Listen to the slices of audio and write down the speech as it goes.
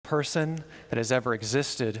person that has ever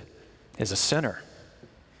existed is a sinner.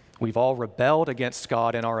 We've all rebelled against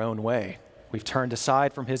God in our own way. We've turned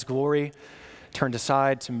aside from his glory, turned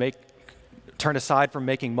aside from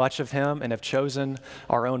making much of him, and have chosen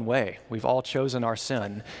our own way. We've all chosen our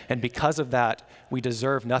sin. And because of that, we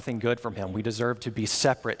deserve nothing good from him. We deserve to be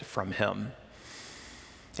separate from him.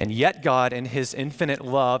 And yet God, in his infinite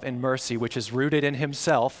love and mercy, which is rooted in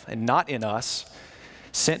himself and not in us,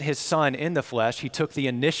 sent his son in the flesh. He took the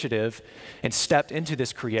initiative and stepped into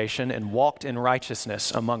this creation and walked in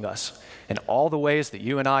righteousness among us in all the ways that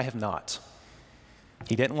you and I have not.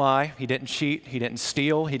 He didn't lie, he didn't cheat, he didn't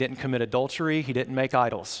steal, he didn't commit adultery, he didn't make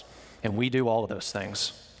idols. And we do all of those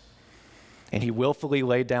things. And he willfully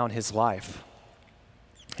laid down his life.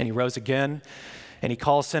 And he rose again, and he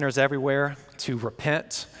calls sinners everywhere to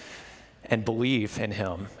repent and believe in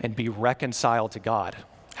him and be reconciled to God,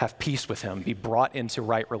 have peace with him, be brought into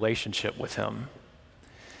right relationship with him.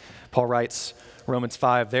 Paul writes, Romans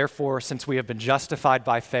 5, therefore, since we have been justified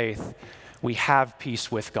by faith, we have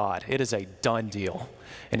peace with God. It is a done deal.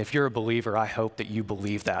 And if you're a believer, I hope that you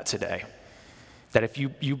believe that today. That if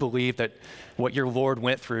you believe that what your Lord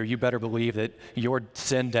went through, you better believe that your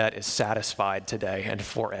sin debt is satisfied today and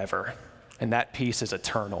forever. And that peace is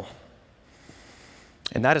eternal.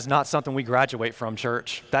 And that is not something we graduate from,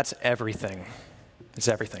 church. That's everything. It's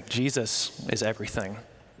everything. Jesus is everything.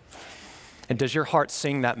 And does your heart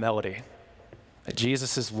sing that melody? That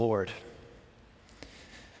Jesus is Lord?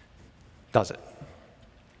 Does it?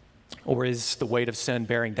 Or is the weight of sin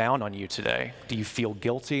bearing down on you today? Do you feel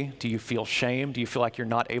guilty? Do you feel shame? Do you feel like you're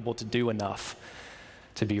not able to do enough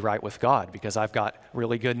to be right with God? Because I've got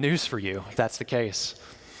really good news for you, if that's the case.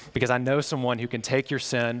 Because I know someone who can take your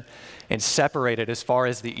sin and separate it as far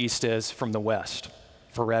as the east is from the west,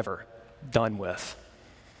 forever, done with.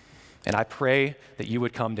 And I pray that you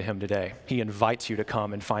would come to him today. He invites you to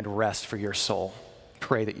come and find rest for your soul.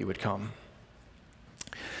 Pray that you would come.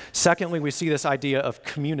 Secondly, we see this idea of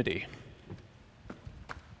community.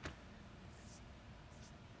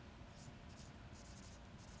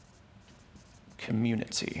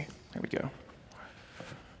 Community. There we go.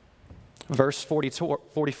 Verse 44,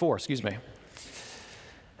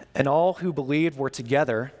 And all who believed were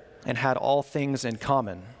together and had all things in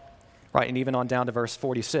common. Right, and even on down to verse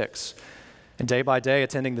 46. And day by day,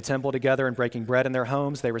 attending the temple together and breaking bread in their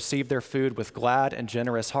homes, they received their food with glad and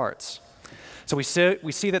generous hearts. So we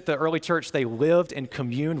see that the early church, they lived and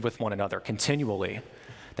communed with one another continually.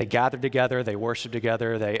 They gathered together, they worshiped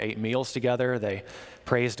together, they ate meals together, they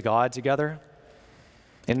praised God together.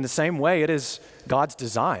 And in the same way, it is God's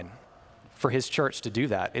design for his church to do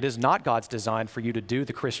that. It is not God's design for you to do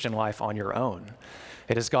the Christian life on your own.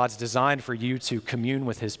 It is God's design for you to commune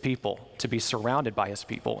with his people, to be surrounded by his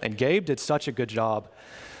people. And Gabe did such a good job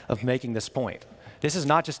of making this point. This is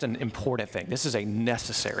not just an important thing. This is a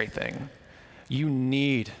necessary thing. You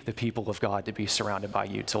need the people of God to be surrounded by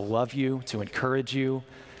you, to love you, to encourage you,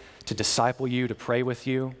 to disciple you, to pray with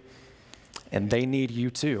you. And they need you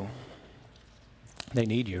too. They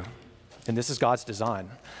need you. And this is God's design.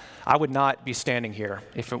 I would not be standing here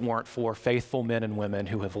if it weren't for faithful men and women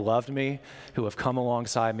who have loved me, who have come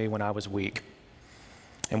alongside me when I was weak.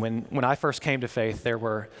 And when I first came to faith, I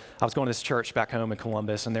was going to this church back home in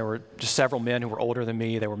Columbus, and there were just several men who were older than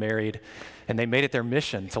me, they were married, and they made it their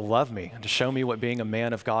mission to love me and to show me what being a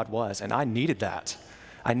man of God was. And I needed that.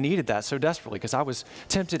 I needed that so desperately because I was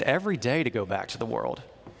tempted every day to go back to the world.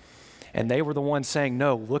 And they were the ones saying,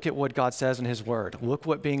 no, look at what God says in his word. Look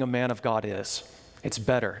what being a man of God is. It's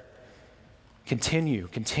better.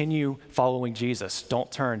 Continue following Jesus. Don't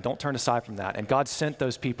turn aside from that. And God sent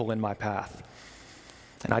those people in my path.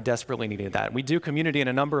 And I desperately needed that. We do community in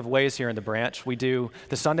a number of ways here in the branch. We do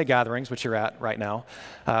the Sunday gatherings, which you're at right now.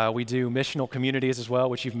 We do missional communities as well,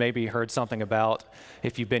 which you've maybe heard something about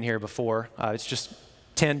if you've been here before. It's just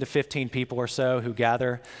 10 to 15 people or so who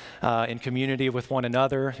gather in community with one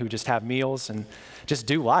another, who just have meals and just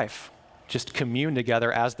do life. Just commune together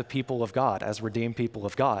as the people of God, as redeemed people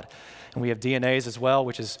of God. And we have DNAs as well,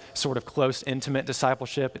 which is sort of close, intimate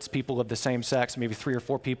discipleship. It's people of the same sex, maybe 3 or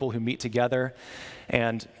 4 people who meet together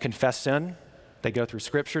and confess sin. They go through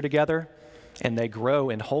scripture together, and they grow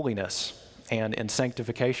in holiness and in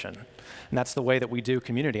sanctification. And that's the way that we do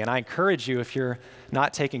community. And I encourage you, if you're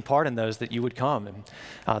not taking part in those, that you would come.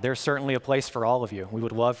 And there's certainly a place for all of you. We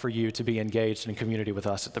would love for you to be engaged in community with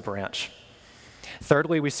us at the branch.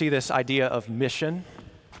 Thirdly, we see this idea of mission.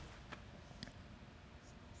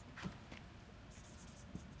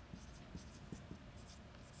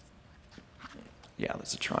 Yeah,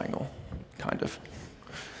 that's a triangle, kind of.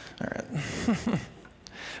 All right.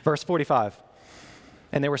 Verse 45.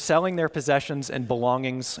 and they were selling their possessions and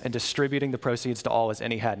belongings and distributing the proceeds to all as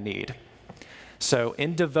any had need. So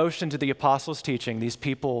in devotion to the apostles' teaching, these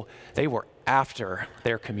people, they were after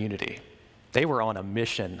their community. They were on a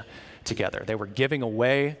mission together. They were giving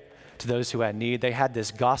away to those who had need. They had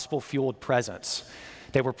this gospel-fueled presence.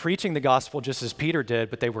 They were preaching the gospel just as Peter did,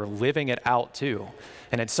 but they were living it out too,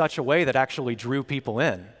 and in such a way that actually drew people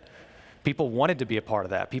in. People wanted to be a part of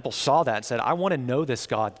that. People saw that and said, I want to know this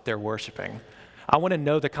God that they're worshiping. I want to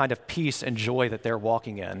know the kind of peace and joy that they're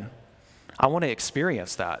walking in. I want to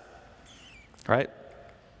experience that, right?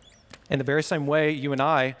 In the very same way, you and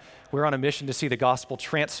I, we're on a mission to see the gospel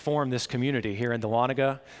transform this community here in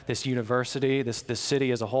Dahlonega, this university, this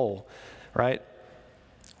city as a whole, right?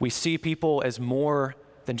 We see people as more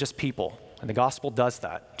than just people, and the gospel does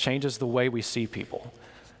that, changes the way we see people.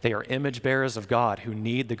 They are image bearers of God who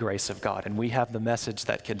need the grace of God, and we have the message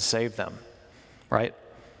that can save them, right?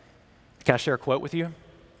 Can I share a quote with you?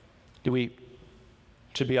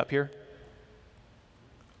 Should be up here?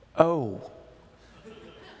 Oh,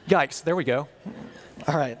 yikes, there we go.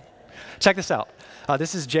 All right, check this out.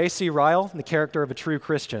 This is J.C. Ryle, the character of a true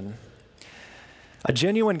Christian. A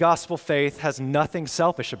genuine gospel faith has nothing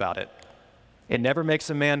selfish about it. It never makes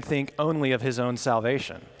a man think only of his own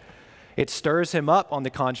salvation. It stirs him up, on the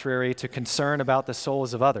contrary, to concern about the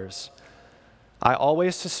souls of others. I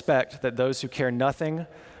always suspect that those who care nothing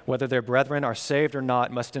whether their brethren are saved or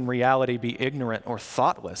not must in reality be ignorant or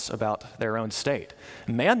thoughtless about their own state.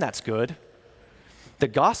 Man, that's good. The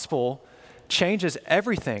gospel changes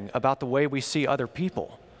everything about the way we see other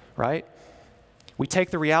people, right? We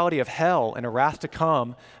take the reality of hell and a wrath to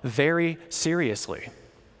come very seriously.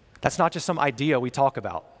 That's not just some idea we talk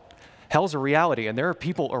about. Hell's a reality, and there are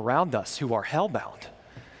people around us who are hellbound.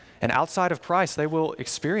 And outside of Christ, they will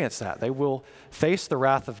experience that. They will face the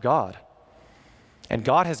wrath of God. And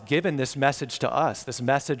God has given this message to us, this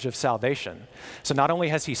message of salvation. So not only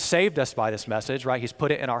has he saved us by this message, right? He's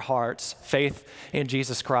put it in our hearts, faith in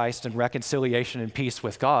Jesus Christ and reconciliation and peace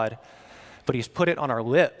with God, but he's put it on our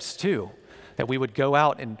lips too, that we would go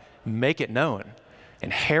out and make it known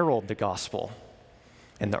and herald the gospel.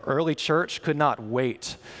 And the early church could not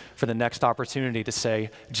wait for the next opportunity to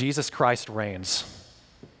say, Jesus Christ reigns.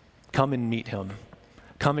 Come and meet him.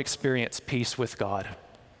 Come experience peace with God.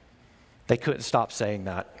 They couldn't stop saying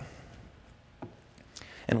that.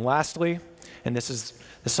 And lastly, and this is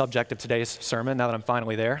the subject of today's sermon, now that I'm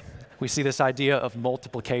finally there, we see this idea of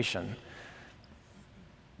multiplication.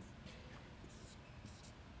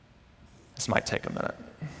 This might take a minute.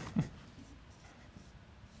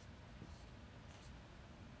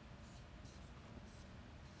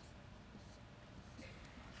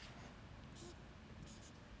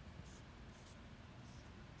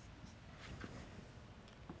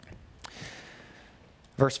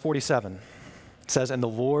 Verse 47 says, "And the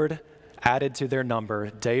Lord added to their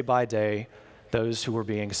number day by day those who were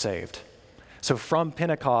being saved." So from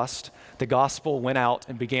Pentecost, the gospel went out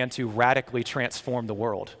and began to radically transform the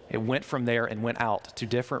world. It went from there and went out to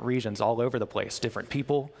different regions all over the place, different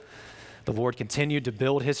people. The Lord continued to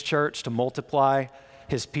build his church, to multiply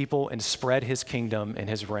his people and spread his kingdom and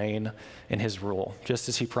his reign and his rule, just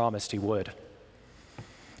as he promised he would.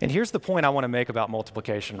 And here's the point I want to make about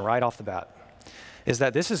multiplication right off the bat, is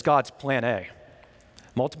that this is God's plan A.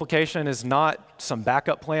 Multiplication is not some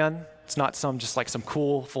backup plan. It's not some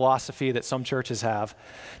cool philosophy that some churches have.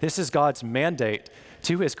 This is God's mandate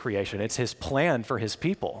to his creation. It's his plan for his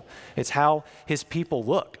people. It's how his people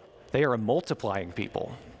look. They are a multiplying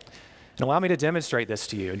people. And allow me to demonstrate this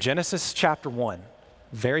to you. In Genesis chapter 1,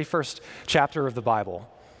 very first chapter of the Bible,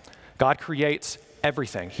 God creates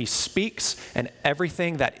everything. He speaks, and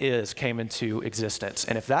everything that is came into existence.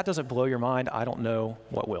 And if that doesn't blow your mind, I don't know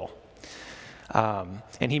what will.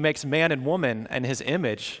 And he makes man and woman in his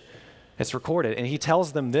image. It's recorded. And he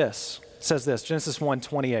tells them this, says this, Genesis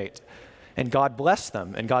 1:28. "And God blessed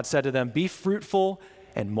them, and God said to them, 'Be fruitful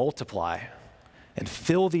and multiply, and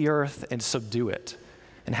fill the earth and subdue it,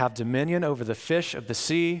 and have dominion over the fish of the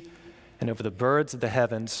sea, and over the birds of the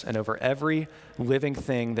heavens, and over every living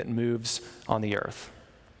thing that moves on the earth.'"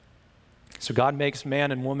 So God makes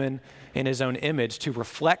man and woman in his own image to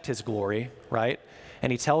reflect his glory, right?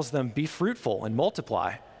 And he tells them, be fruitful and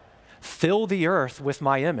multiply. Fill the earth with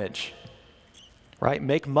my image, right?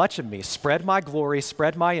 Make much of me, spread my glory,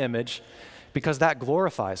 spread my image, because that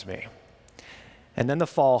glorifies me. And then the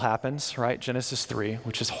fall happens, right? Genesis 3,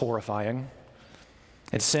 which is horrifying.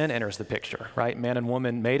 And sin enters the picture, right? Man and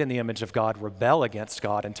woman made in the image of God rebel against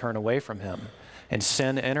God and turn away from him. And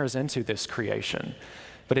sin enters into this creation.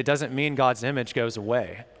 But it doesn't mean God's image goes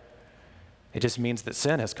away. It just means that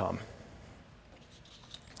sin has come.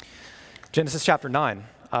 Genesis chapter 9,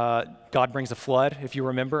 God brings a flood, if you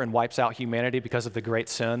remember, and wipes out humanity because of the great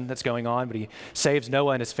sin that's going on. But he saves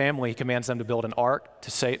Noah and his family. He commands them to build an ark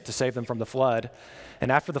to save them from the flood.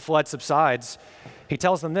 And after the flood subsides, he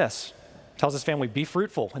tells them this. Tells his family, be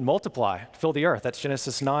fruitful and multiply, fill the earth. That's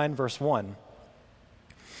Genesis 9, verse 1.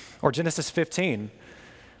 Or Genesis 15,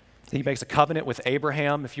 he makes a covenant with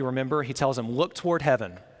Abraham, if you remember. He tells him, look toward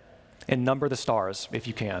heaven and number the stars if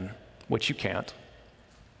you can, which you can't.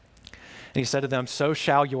 And he said to them, so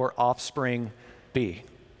shall your offspring be,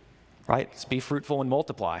 right? It's be fruitful and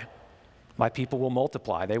multiply. My people will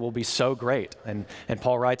multiply. They will be so great. And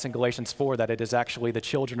Paul writes in Galatians 4 that it is actually the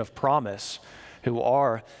children of promise who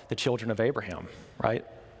are the children of Abraham, right?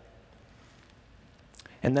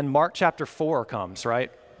 And then Mark chapter 4 comes,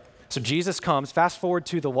 right? So Jesus comes, fast forward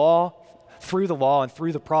to the law, through the law and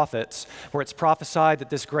through the prophets, where it's prophesied that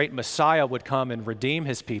this great Messiah would come and redeem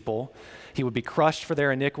his people. He would be crushed for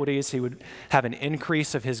their iniquities. He would have an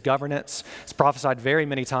increase of his governance. It's prophesied very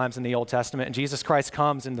many times in the Old Testament. And Jesus Christ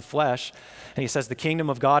comes in the flesh, and he says, the kingdom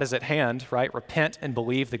of God is at hand, right? Repent and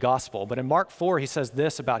believe the gospel. But in Mark 4, he says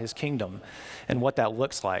this about his kingdom and what that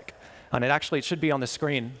looks like. And it should be on the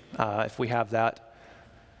screen if we have that.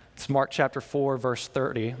 It's Mark chapter 4, verse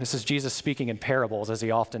 30. This is Jesus speaking in parables, as he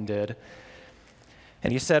often did.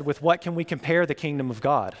 And he said, with what can we compare the kingdom of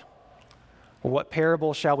God? Or what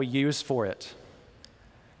parable shall we use for it?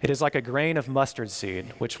 It is like a grain of mustard seed,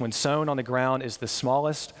 which when sown on the ground is the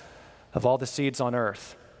smallest of all the seeds on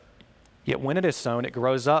earth. Yet when it is sown, it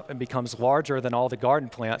grows up and becomes larger than all the garden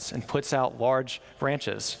plants and puts out large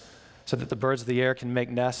branches so that the birds of the air can make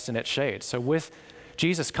nests in its shade. So with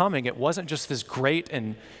Jesus coming, it wasn't just this great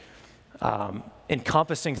and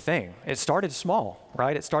encompassing thing. It started small,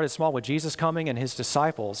 right? It started small with Jesus coming and his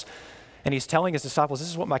disciples. And he's telling his disciples, this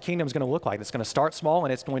is what my kingdom is going to look like. It's going to start small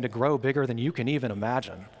and it's going to grow bigger than you can even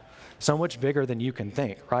imagine. So much bigger than you can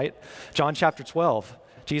think, right? John chapter 12,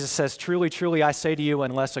 Jesus says, truly, truly, I say to you,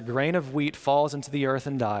 unless a grain of wheat falls into the earth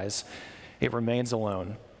and dies, it remains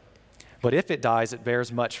alone. But if it dies, it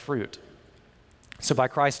bears much fruit. So by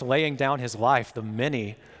Christ laying down his life, the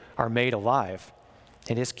many are made alive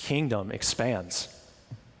and his kingdom expands.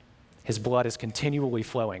 His blood is continually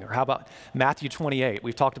flowing. Or how about Matthew 28?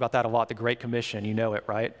 We've talked about that a lot, the Great Commission. You know it,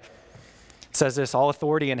 right? It says this, all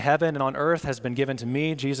authority in heaven and on earth has been given to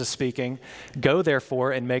me, Jesus speaking. Go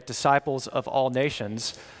therefore and make disciples of all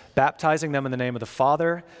nations, baptizing them in the name of the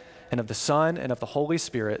Father and of the Son and of the Holy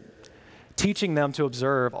Spirit, teaching them to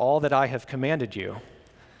observe all that I have commanded you.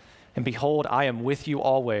 And behold, I am with you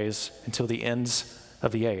always until the ends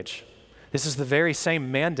of the age. This is the very same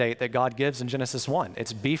mandate that God gives in Genesis 1.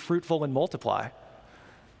 It's be fruitful and multiply.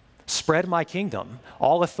 Spread my kingdom.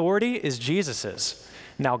 All authority is Jesus's.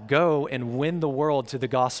 Now go and win the world to the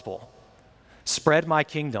gospel. Spread my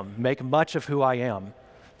kingdom. Make much of who I am.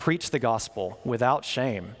 Preach the gospel without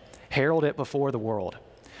shame. Herald it before the world.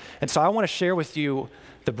 And so I want to share with you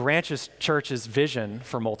the Branches Church's vision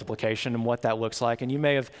for multiplication and what that looks like. And you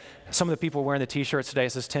may have, some of the people wearing the t-shirts today,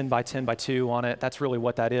 it says 10 by 10 by 2 on it. That's really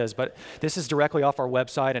what that is. But this is directly off our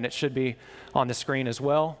website, and it should be on the screen as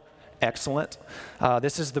well. Excellent.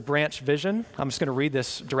 This is the Branch vision. I'm just going to read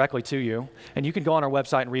this directly to you. And you can go on our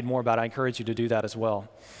website and read more about it. I encourage you to do that as well.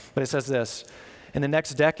 But it says this, in the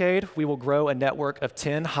next decade, we will grow a network of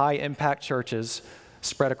 10 high-impact churches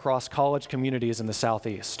spread across college communities in the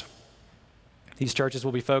Southeast. These churches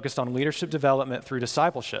will be focused on leadership development through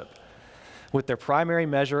discipleship, with their primary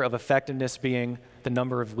measure of effectiveness being the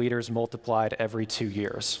number of leaders multiplied every 2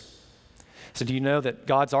 years. So do you know that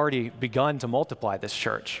God's already begun to multiply this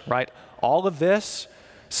church, right? All of this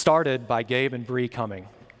started by Gabe and Bree coming.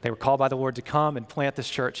 They were called by the Lord to come and plant this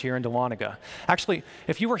church here in Dahlonega. Actually,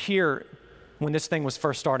 if you were here when this thing was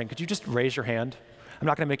first starting, could you just raise your hand? I'm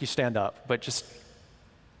not going to make you stand up, but just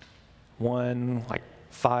one,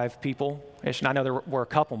 5 people-ish. And I know there were a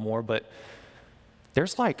couple more, but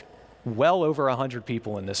there's well over 100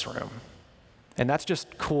 people in this room. And that's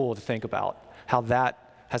just cool to think about, how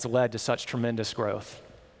that has led to such tremendous growth.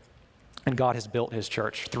 And God has built his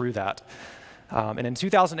church through that. And in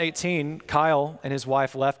 2018, Kyle and his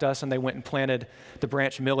wife left us and they went and planted the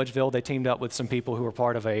branch Milledgeville. They teamed up with some people who were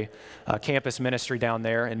part of a campus ministry down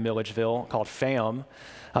there in Milledgeville called FAM.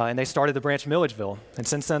 And they started the branch Milledgeville. And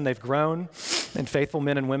since then, they've grown, and faithful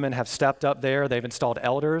men and women have stepped up there. They've installed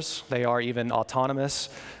elders. They are even autonomous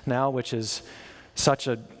now, which is such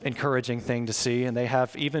an encouraging thing to see. And they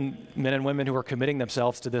have even men and women who are committing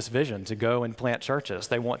themselves to this vision to go and plant churches.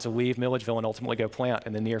 They want to leave Milledgeville and ultimately go plant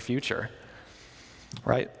in the near future,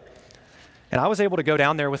 right? And I was able to go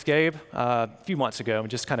down there with Gabe a few months ago and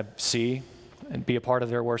just kind of see and be a part of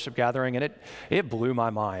their worship gathering. And it blew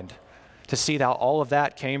my mind to see how all of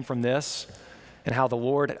that came from this and how the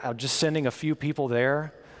Lord, just sending a few people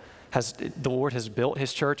there, the Lord has built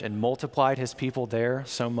his church and multiplied his people there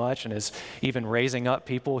so much and is even raising up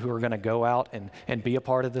people who are going to go out and be a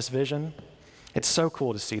part of this vision. It's so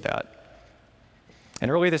cool to see that. And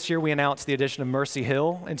earlier this year, we announced the addition of Mercy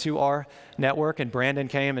Hill into our network, and Brandon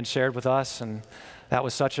came and shared with us, and that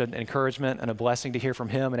was such an encouragement and a blessing to hear from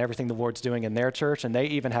him and everything the Lord's doing in their church. And they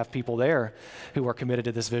even have people there who are committed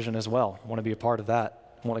to this vision as well, want to be a part of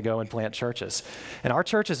that, want to go and plant churches. And our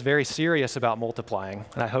church is very serious about multiplying,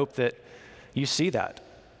 and I hope that you see that.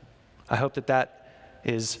 I hope that that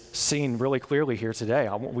is seen really clearly here today.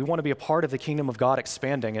 We want to be a part of the kingdom of God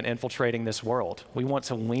expanding and infiltrating this world. We want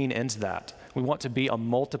to lean into that. We want to be a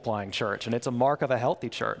multiplying church, and it's a mark of a healthy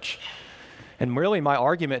church. And really my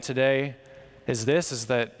argument today is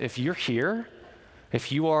that if you're here,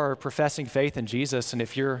 if you are professing faith in Jesus, and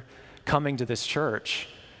if you're coming to this church,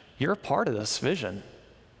 you're a part of this vision.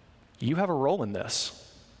 You have a role in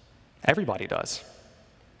this. Everybody does.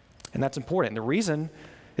 And that's important. And the reason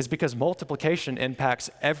is because multiplication impacts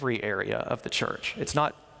every area of the church. It's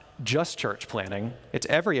not just church planning. It's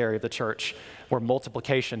every area of the church where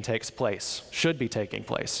multiplication takes place, should be taking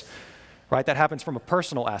place, right? That happens from a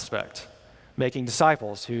personal aspect, making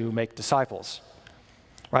disciples who make disciples,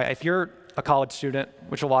 right? If you're a college student,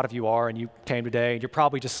 which a lot of you are, and you came today, you're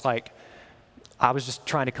probably just like, I was just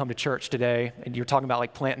trying to come to church today, and you're talking about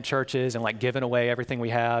like planting churches and like giving away everything we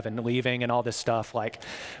have and leaving and all this stuff. Like,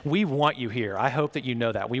 we want you here. I hope that you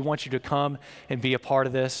know that. We want you to come and be a part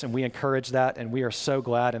of this, and we encourage that, and we are so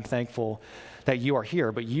glad and thankful that you are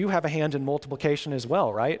here. But you have a hand in multiplication as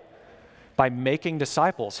well, right? By making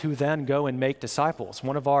disciples who then go and make disciples.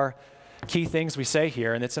 One of our key things we say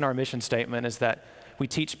here, and it's in our mission statement, is that we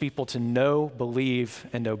teach people to know, believe,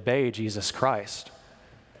 and obey Jesus Christ.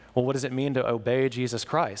 Well, what does it mean to obey Jesus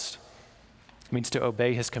Christ? It means to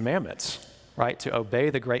obey his commandments, right? To obey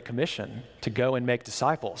the Great Commission, to go and make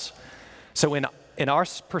disciples. So in our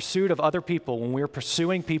pursuit of other people, when we're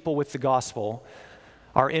pursuing people with the gospel,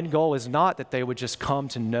 our end goal is not that they would just come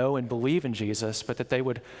to know and believe in Jesus, but that they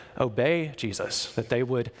would obey Jesus, that they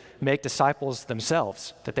would make disciples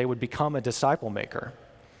themselves, that they would become a disciple maker.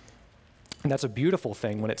 And that's a beautiful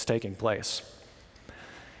thing when it's taking place.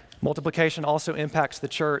 Multiplication also impacts the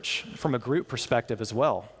church from a group perspective as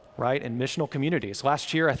well, right? In missional communities.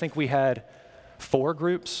 Last year, I think we had 4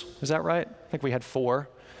 groups. Is that right? I think we had 4.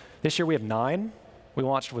 This year we have 9. We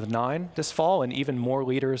launched with 9 this fall, and even more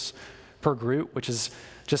leaders per group, which is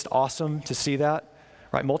just awesome to see that,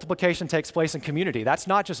 right? Multiplication takes place in community. That's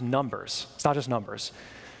not just numbers. It's not just numbers.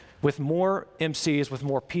 With more MCs, with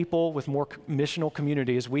more people, with more missional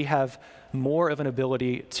communities, we have more of an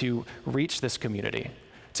ability to reach this community,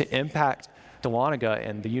 to impact Dahlonega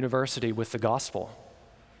and the university with the gospel.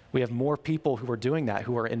 We have more people who are doing that,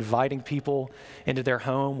 who are inviting people into their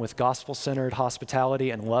home with gospel-centered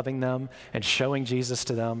hospitality and loving them and showing Jesus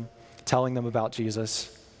to them, telling them about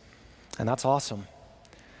Jesus. And that's awesome.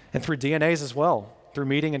 And through DNAs as well, through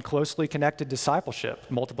meeting and closely connected discipleship,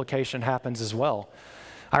 multiplication happens as well.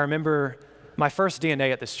 I remember my first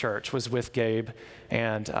DNA at this church was with Gabe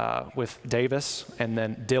and with Davis and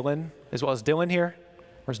then Dylan, as well as Dylan here.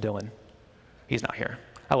 Where's Dylan? He's not here.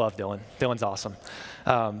 I love Dylan. Dylan's awesome.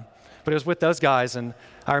 But it was with those guys, and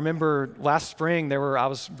I remember last spring I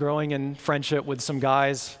was growing in friendship with some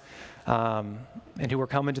guys and who were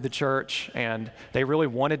coming to the church, and they really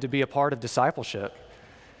wanted to be a part of discipleship.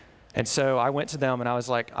 And so I went to them and I was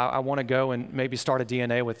like, I want to go and maybe start a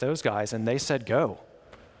DNA with those guys, and they said go.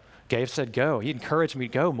 Gabe said go. He encouraged me,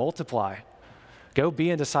 go multiply. Go be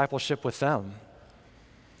in discipleship with them.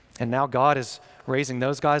 And now God is raising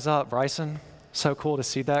those guys up. Bryson, so cool to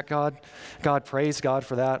see that, God. God, praise God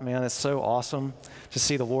for that, man. It's so awesome to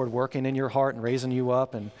see the Lord working in your heart and raising you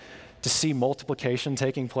up and to see multiplication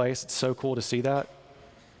taking place. It's so cool to see that.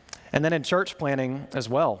 And then in church planning as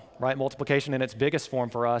well, right? Multiplication in its biggest form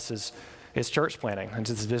for us is church planning. And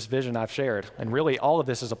it's this vision I've shared. And really all of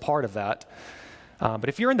this is a part of that. But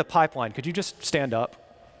if you're in the pipeline, could you just stand up?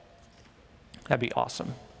 That'd be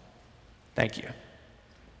awesome. Thank you.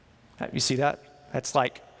 You see that? That's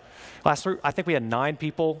like, last year, I think we had 9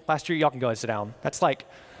 people. Last year, y'all can go and sit down. That's like,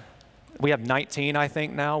 we have 19, I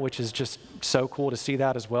think, now, which is just so cool to see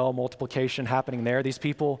that as well, multiplication happening there. These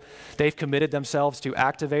people, they've committed themselves to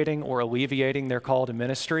activating or alleviating their call to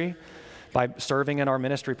ministry by serving in our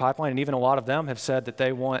ministry pipeline, and even a lot of them have said that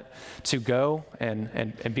they want to go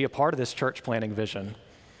and be a part of this church planning vision.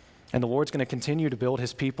 And the Lord's going to continue to build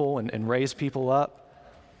his people and raise people up,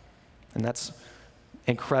 and that's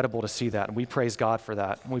incredible to see that, and we praise God for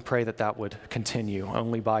that. We pray that that would continue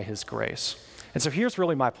only by his grace. And so here's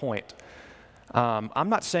really my point. I'm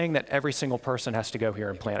not saying that every single person has to go here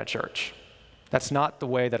and plant a church. That's not the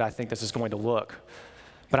way that I think this is going to look.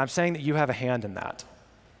 But I'm saying that you have a hand in that.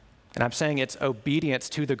 And I'm saying it's obedience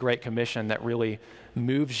to the Great Commission that really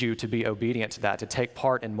moves you to be obedient to that, to take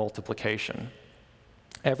part in multiplication.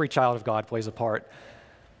 Every child of God plays a part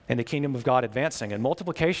in the kingdom of God advancing. And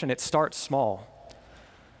multiplication, it starts small.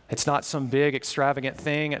 It's not some big extravagant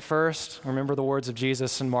thing at first. Remember the words of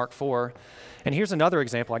Jesus in Mark 4. And here's another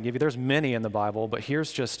example I can give you. There's many in the Bible, but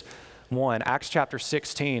here's just one. Acts chapter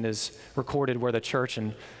 16 is recorded where the church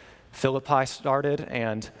in Philippi started,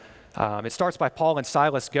 and it starts by Paul and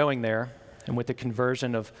Silas going there, and with the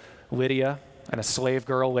conversion of Lydia and a slave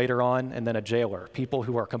girl later on, and then a jailer, people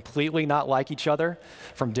who are completely not like each other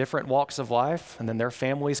from different walks of life, and then their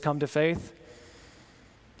families come to faith.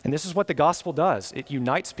 And this is what the gospel does. It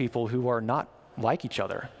unites people who are not like each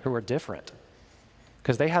other, who are different,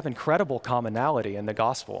 because they have incredible commonality in the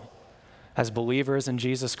gospel. As believers in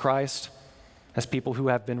Jesus Christ, as people who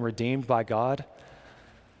have been redeemed by God,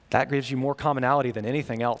 that gives you more commonality than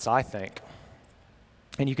anything else, I think.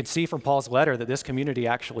 And you can see from Paul's letter that this community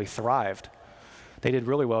actually thrived. They did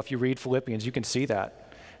really well. If you read Philippians, you can see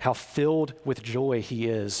that, how filled with joy he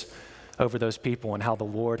is over those people and how the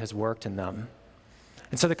Lord has worked in them.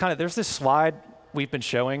 And so there's this slide we've been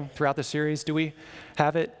showing throughout the series. Do we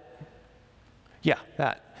have it? Yeah,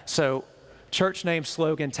 that. So church name,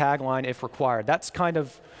 slogan, tagline, if required. That's kind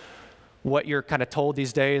of what you're kind of told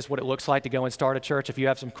these days, what it looks like to go and start a church. If you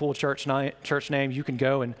have some cool church name, you can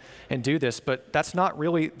go and do this. But that's not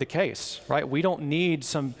really the case, right? We don't need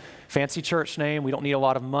some fancy church name. We don't need a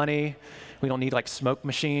lot of money. We don't need like smoke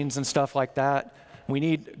machines and stuff like that. We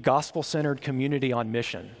need gospel-centered community on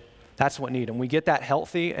mission. That's what we need. And we get that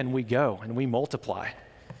healthy and we go and we multiply.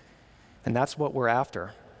 And that's what we're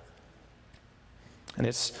after. And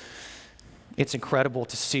it's incredible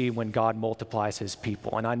to see when God multiplies his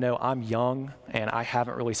people. And I know I'm young and I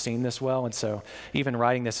haven't really seen this well. And so even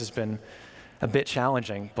writing this has been a bit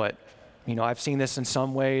challenging. But, I've seen this in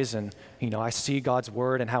some ways. And, I see God's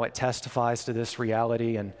word and how it testifies to this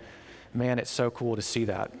reality. And man, it's so cool to see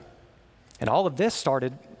that. And all of this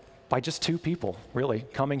started by just 2 people, really,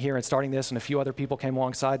 coming here and starting this. And a few other people came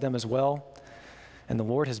alongside them as well. And the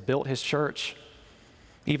Lord has built his church.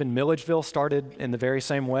 Even Milledgeville started in the very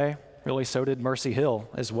same way. Really, so did Mercy Hill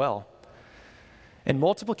as well. And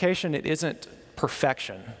multiplication, it isn't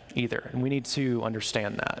perfection either, and we need to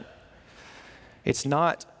understand that. It's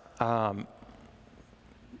not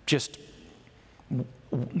just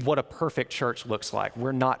what a perfect church looks like.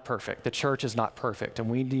 We're not perfect. The church is not perfect, and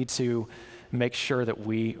we need to make sure that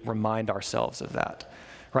we remind ourselves of that.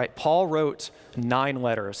 Right? Paul wrote 9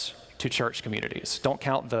 letters to church communities. Don't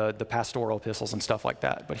count the pastoral epistles and stuff like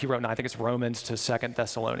that, but he wrote 9. I think it's Romans to 2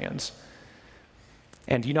 Thessalonians.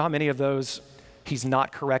 And do you know how many of those he's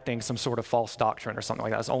not correcting some sort of false doctrine or something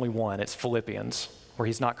like that? It's only one. It's Philippians, where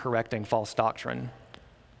he's not correcting false doctrine.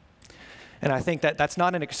 And I think that that's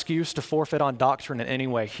not an excuse to forfeit on doctrine in any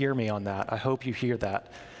way. Hear me on that. I hope you hear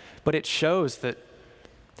that. But it shows that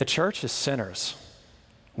the church is sinners.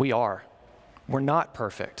 We are. We're not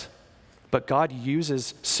perfect. But God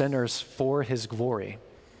uses sinners for his glory.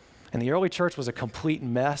 And the early church was a complete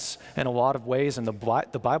mess in a lot of ways, and the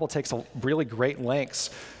Bible takes really great lengths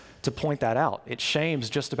to point that out. It shames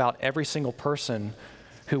just about every single person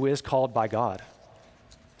who is called by God.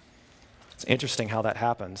 It's interesting how that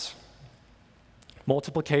happens.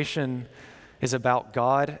 Multiplication is about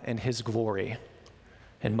God and his glory,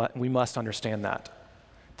 and we must understand that.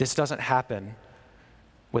 This doesn't happen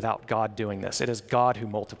without God doing this. It is God who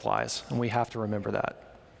multiplies, and we have to remember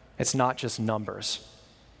that. It's not just numbers.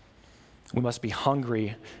 We must be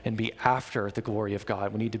hungry and be after the glory of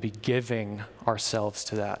God. We need to be giving ourselves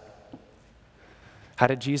to that. How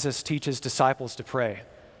did Jesus teach his disciples to pray?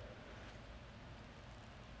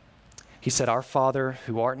 He said, "Our Father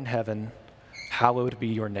who art in heaven, hallowed be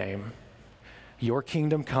your name. Your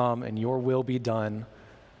kingdom come and your will be done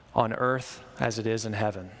on earth as it is in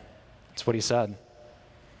heaven." That's what he said.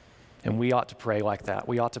 And we ought to pray like that.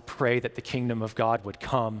 We ought to pray that the kingdom of God would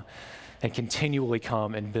come and continually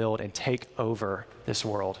come and build and take over this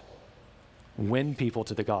world, win people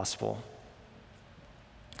to the gospel.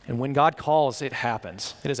 And when God calls, it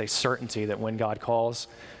happens. It is a certainty that when God calls,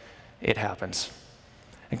 it happens.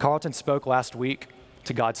 And Carlton spoke last week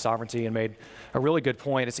to God's sovereignty and made a really good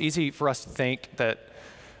point. It's easy for us to think that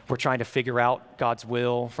we're trying to figure out God's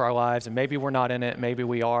will for our lives, and maybe we're not in it, maybe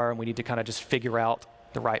we are, and we need to kind of just figure out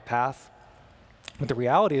the right path. But the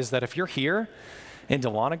reality is that if you're here in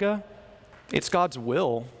Dahlonega, it's God's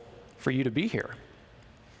will for you to be here.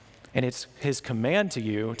 And it's his command to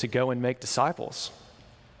you to go and make disciples.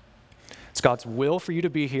 It's God's will for you to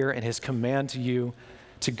be here and his command to you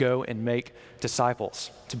to go and make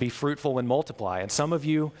disciples, to be fruitful and multiply. And some of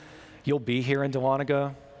you, you'll be here in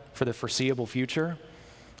Dahlonega for the foreseeable future,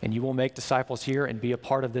 and you will make disciples here and be a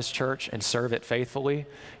part of this church and serve it faithfully.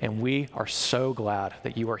 And we are so glad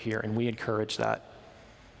that you are here, and we encourage that.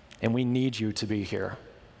 And we need you to be here.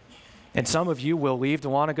 And some of you will leave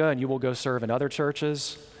Dahlonega and you will go serve in other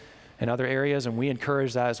churches, in other areas, and we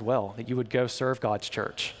encourage that as well, that you would go serve God's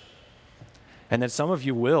church. And then some of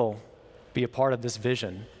you will be a part of this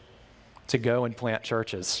vision to go and plant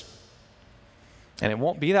churches. And it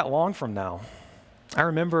won't be that long from now. I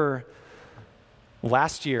remember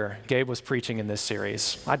last year, Gabe was preaching in this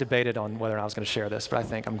series. I debated on whether or not I was going to share this, but I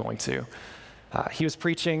think I'm going to. He was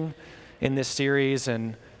preaching in this series,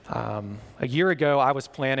 and a year ago, I was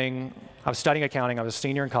studying accounting. I was a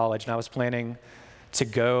senior in college, and I was planning to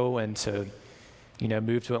go and to,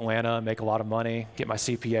 move to Atlanta, make a lot of money, get my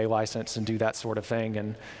CPA license, and do that sort of thing.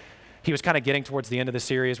 And he was kind of getting towards the end of the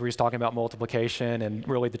series where he's talking about multiplication and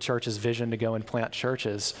really the church's vision to go and plant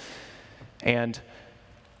churches. And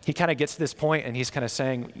he kind of gets to this point, and he's kind of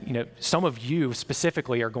saying, some of you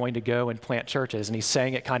specifically are going to go and plant churches. And he's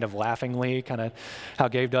saying it kind of laughingly, kind of how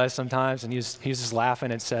Gabe does sometimes. And he was just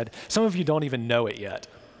laughing and said, some of you don't even know it yet.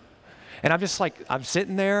 And I'm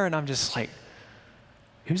sitting there, and I'm just like,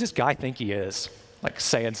 who's this guy think he is? Like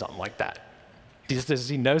saying something like that. Does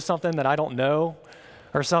he know something that I don't know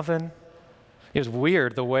or something? It was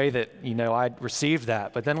weird the way that, I received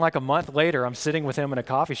that. But then like a month later, I'm sitting with him in a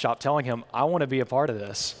coffee shop telling him, I want to be a part of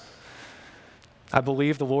this. I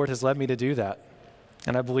believe the Lord has led me to do that.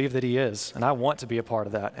 And I believe that he is. And I want to be a part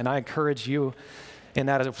of that. And I encourage you in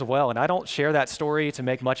that as well. And I don't share that story to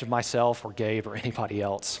make much of myself or Gabe or anybody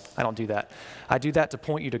else. I don't do that. I do that to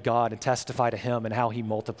point you to God and testify to him and how he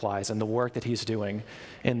multiplies and the work that he's doing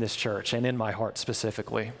in this church and in my heart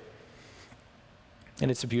specifically. And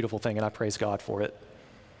it's a beautiful thing, and I praise God for it.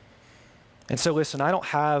 And so listen, I don't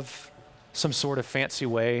have some sort of fancy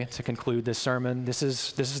way to conclude this sermon. This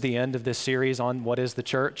is the end of this series on what is the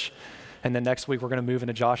church. And then next week we're going to move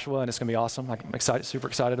into Joshua, and it's going to be awesome. I'm excited, super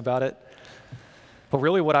excited about it. But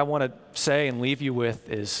really what I want to say and leave you with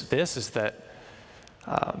is that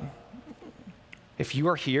if you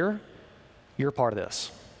are here, you're a part of this.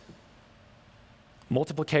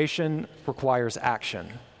 Multiplication requires action.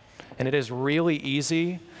 And it is really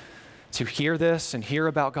easy to hear this and hear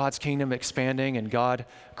about God's kingdom expanding and God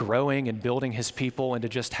growing and building his people and to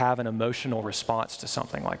just have an emotional response to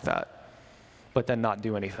something like that, but then not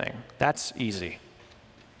do anything. That's easy,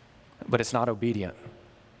 but it's not obedient.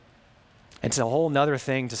 It's a whole nother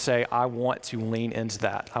thing to say, I want to lean into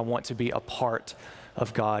that. I want to be a part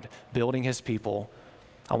of God building his people.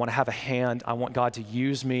 I want to have a hand. I want God to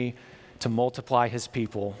use me to multiply his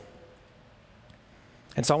people.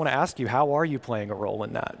 And so I want to ask you, how are you playing a role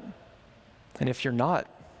in that? And if you're not,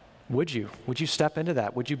 would you step into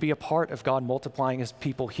that? Would you be a part of God multiplying his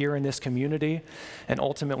people here in this community and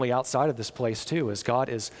ultimately outside of this place too, as God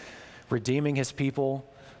is redeeming his people,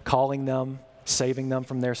 calling them, saving them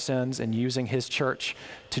from their sins, and using his church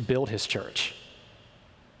to build his church?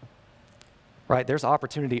 Right? There's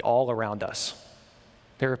opportunity all around us.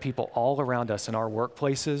 There are people all around us in our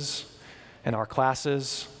workplaces, in our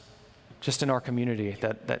classes, just in our community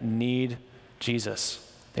that need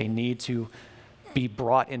Jesus. They need to be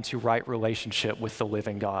brought into right relationship with the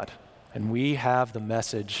living God. And we have the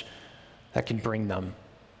message that can bring them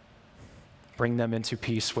into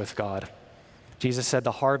peace with God. Jesus said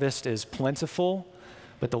the harvest is plentiful,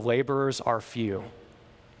 but the laborers are few.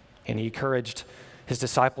 And he encouraged his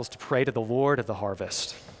disciples to pray to the Lord of the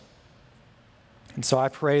harvest. And so I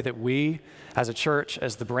pray that we, as a church,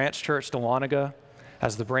 as the Branch Church Dahlonega,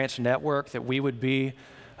 as the Branch Network, that we would be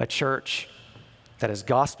a church that is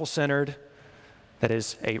gospel-centered, that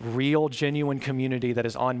is a real, genuine community that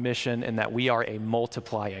is on mission, and that we are a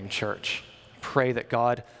multiplying church. Pray that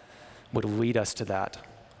God would lead us to that,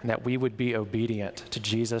 and that we would be obedient to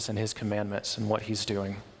Jesus and his commandments and what he's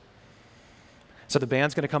doing. So the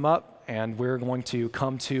band's going to come up, and we're going to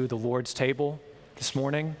come to the Lord's table this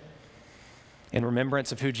morning in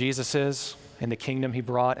remembrance of who Jesus is and the kingdom he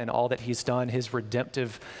brought and all that he's done, his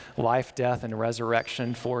redemptive life, death, and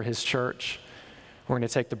resurrection for his church. We're going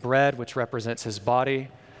to take the bread, which represents his body,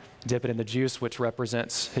 dip it in the juice, which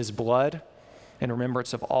represents his blood, in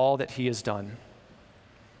remembrance of all that he has done.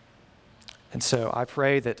 And so I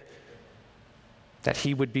pray that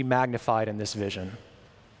he would be magnified in this vision,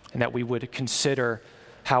 and that we would consider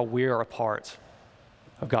how we are a part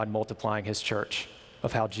of God multiplying his church,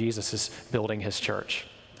 of how Jesus is building his church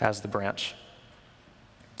as the branch.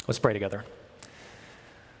 Let's pray together.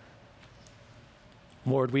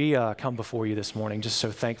 Lord, we come before you this morning just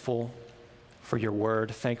so thankful for your word,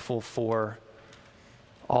 thankful for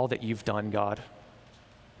all that you've done, God.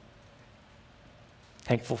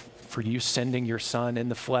 Thankful for you sending your Son in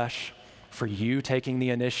the flesh, for you taking the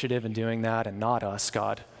initiative and doing that and not us,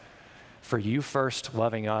 God. For you first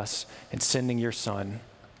loving us and sending your Son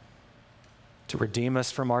to redeem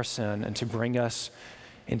us from our sin and to bring us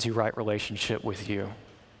into right relationship with you.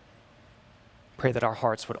 Pray that our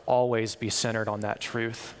hearts would always be centered on that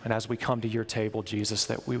truth. And as we come to your table, Jesus,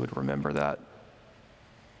 that we would remember that.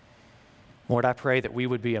 Lord, I pray that we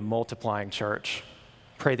would be a multiplying church.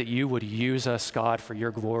 Pray that you would use us, God, for your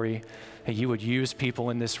glory, that you would use people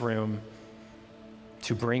in this room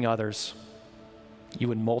to bring others. You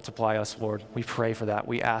would multiply us, Lord. We pray for that.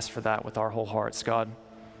 We ask for that with our whole hearts, God.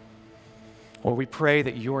 Lord, we pray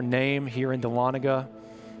that your name here in Dahlonega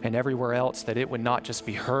and everywhere else, that it would not just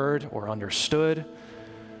be heard or understood.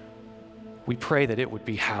 We pray that it would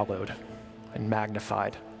be hallowed and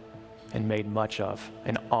magnified and made much of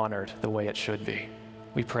and honored the way it should be.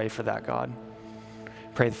 We pray for that, God.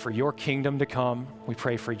 Pray for your kingdom to come. We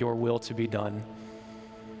pray for your will to be done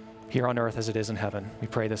here on earth as it is in heaven. We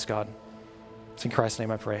pray this, God. It's in Christ's name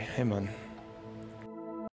I pray. Amen.